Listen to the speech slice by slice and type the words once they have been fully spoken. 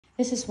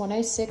This is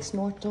 106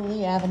 North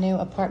Dooley Avenue,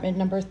 apartment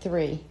number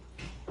 3.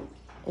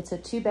 It's a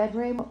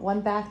 2-bedroom,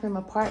 1-bathroom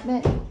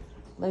apartment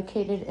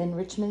located in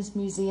Richmond's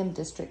Museum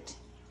District.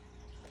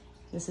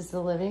 This is the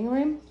living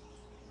room.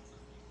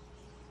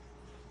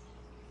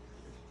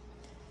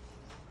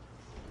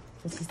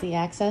 This is the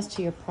access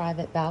to your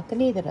private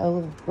balcony that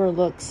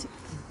overlooks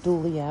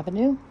Dooley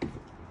Avenue.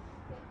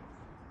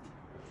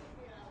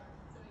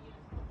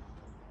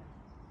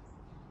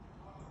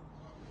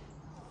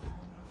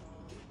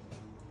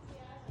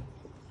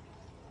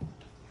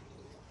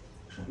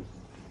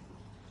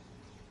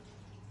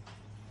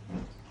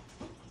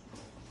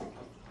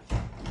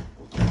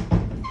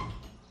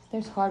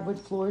 There's hardwood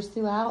floors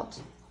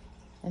throughout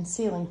and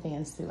ceiling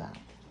fans throughout.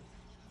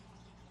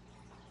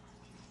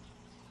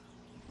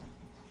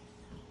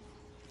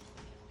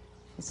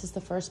 This is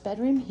the first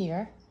bedroom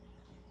here.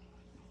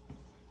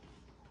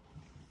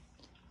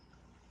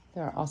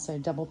 There are also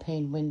double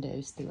pane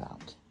windows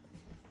throughout.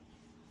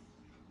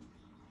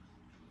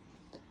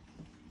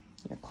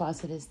 Your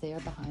closet is there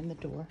behind the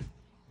door.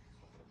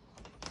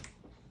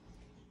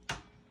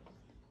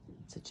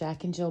 It's a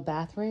Jack and Jill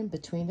bathroom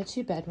between the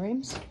 2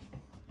 bedrooms.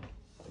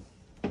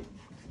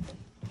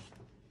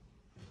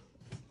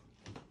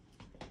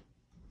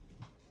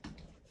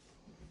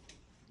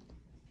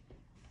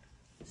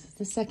 This is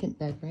the second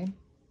bedroom.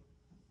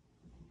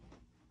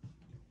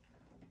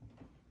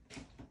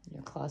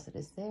 Your closet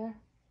is there.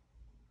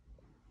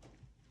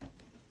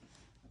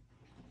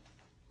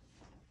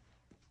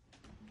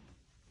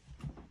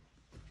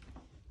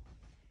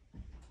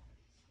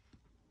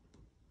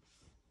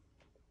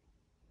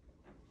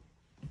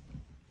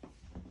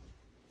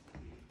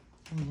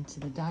 Coming into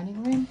the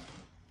dining room.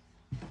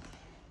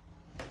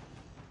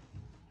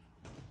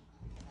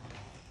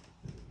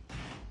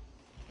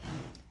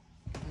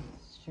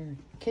 It's your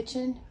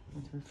kitchen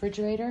with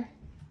refrigerator,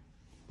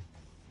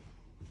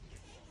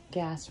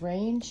 gas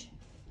range,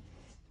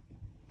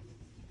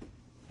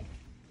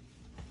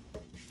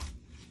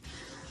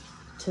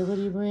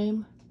 utility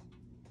room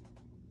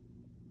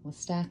with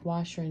stacked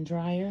washer and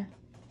dryer,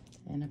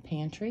 and a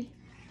pantry.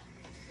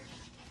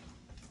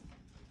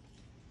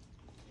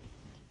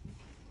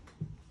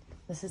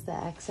 This is the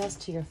access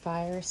to your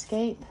fire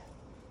escape,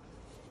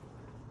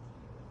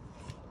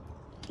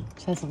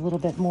 which has a little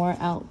bit more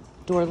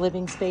outdoor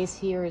living space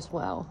here as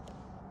well.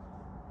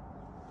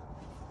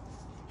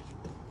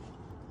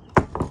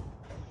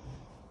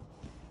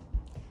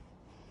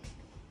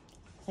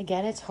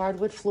 Again, it's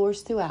hardwood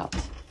floors throughout.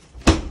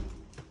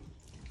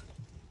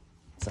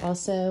 It's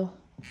also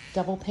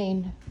double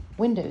pane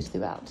windows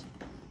throughout.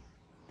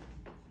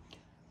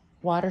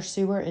 Water,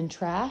 sewer, and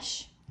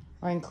trash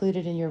are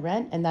included in your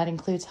rent, and that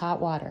includes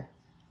hot water.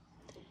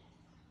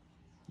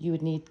 You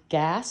would need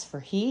gas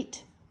for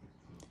heat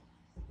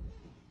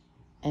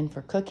and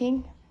for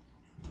cooking.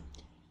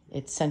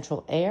 It's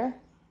central air,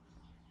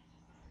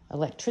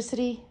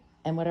 electricity,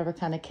 and whatever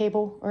kind of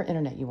cable or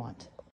internet you want.